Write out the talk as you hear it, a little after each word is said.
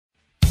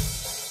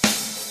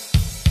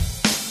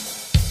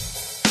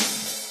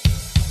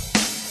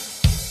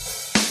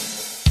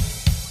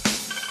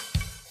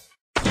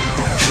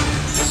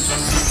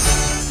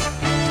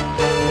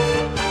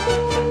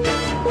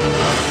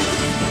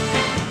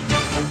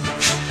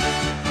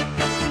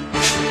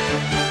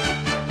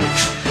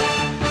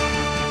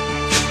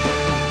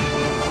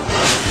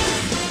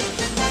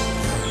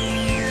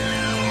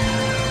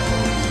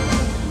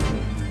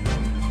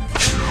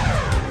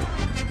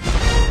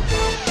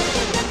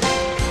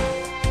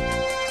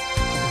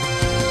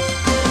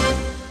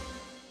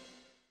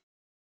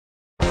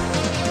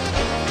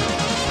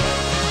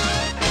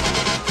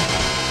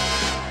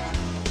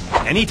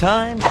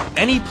anytime,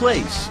 any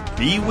place,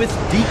 be with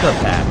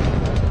Dicapac.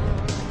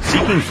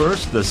 Seeking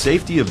first the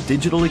safety of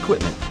digital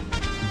equipment.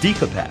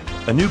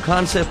 Dicapac, a new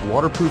concept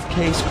waterproof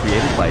case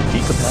created by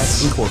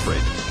Dicapac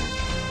Incorporated.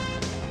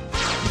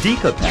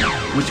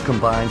 Dicapac, which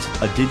combines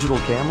a digital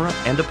camera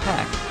and a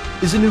pack,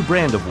 is a new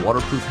brand of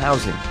waterproof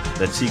housing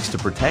that seeks to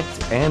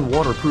protect and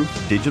waterproof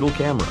digital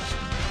cameras.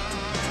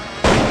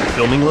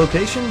 Filming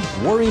location?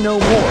 Worry no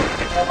more.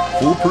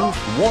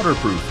 Foolproof,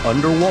 waterproof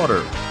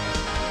underwater.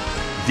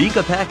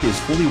 Dicapac is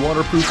fully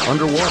waterproof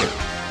underwater,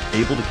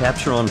 able to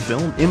capture on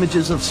film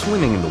images of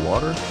swimming in the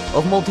water,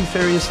 of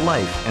multifarious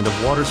life, and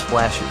of water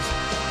splashes.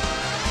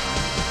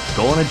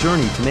 Go on a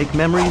journey to make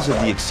memories of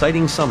the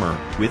exciting summer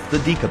with the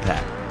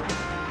Dicapac.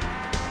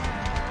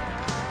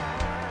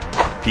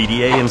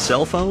 PDA and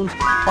cell phones?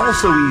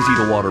 Also easy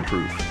to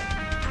waterproof.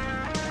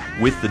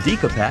 With the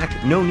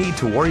Dicapac, no need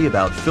to worry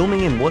about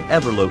filming in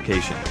whatever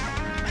location.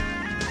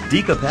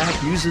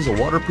 Dicapac uses a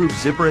waterproof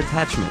zipper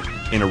attachment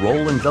in a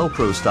roll and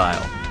velcro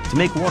style to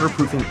make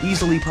waterproofing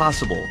easily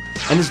possible,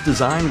 and is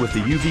designed with the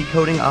UV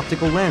coating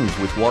optical lens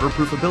with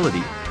waterproof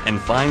ability and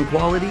fine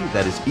quality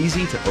that is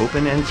easy to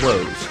open and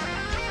close.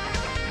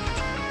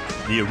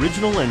 The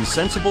original and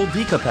sensible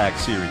Dicapac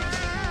series,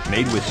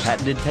 made with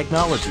patented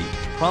technology,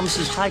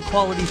 promises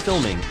high-quality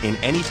filming in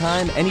any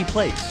time, any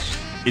place,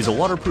 is a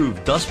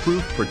waterproof,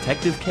 dust-proof,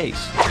 protective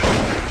case.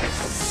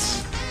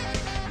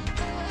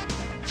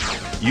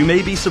 You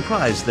may be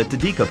surprised that the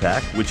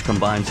Dicapac, which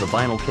combines a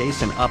vinyl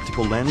case and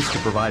optical lens to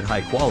provide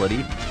high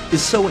quality,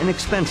 is so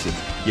inexpensive,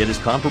 yet is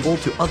comparable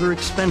to other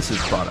expensive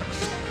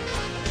products.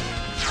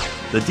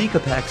 The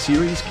Dicapac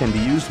series can be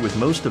used with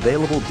most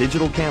available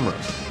digital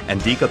cameras,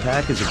 and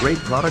Dicapac is a great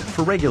product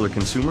for regular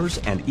consumers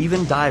and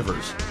even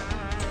divers.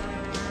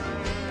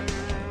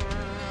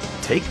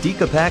 Take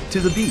Dicapac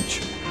to the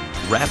beach,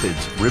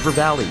 rapids, river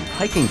valley,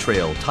 hiking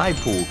trail, tide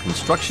pool,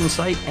 construction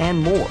site,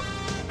 and more.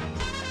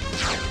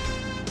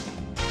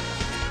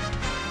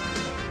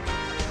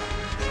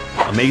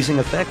 Amazing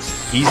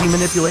effects, easy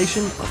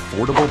manipulation,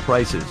 affordable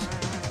prices.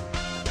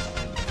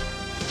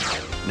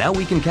 Now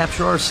we can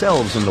capture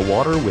ourselves in the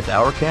water with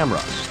our camera.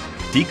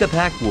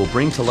 Dicapac will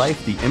bring to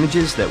life the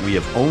images that we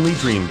have only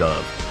dreamed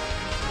of.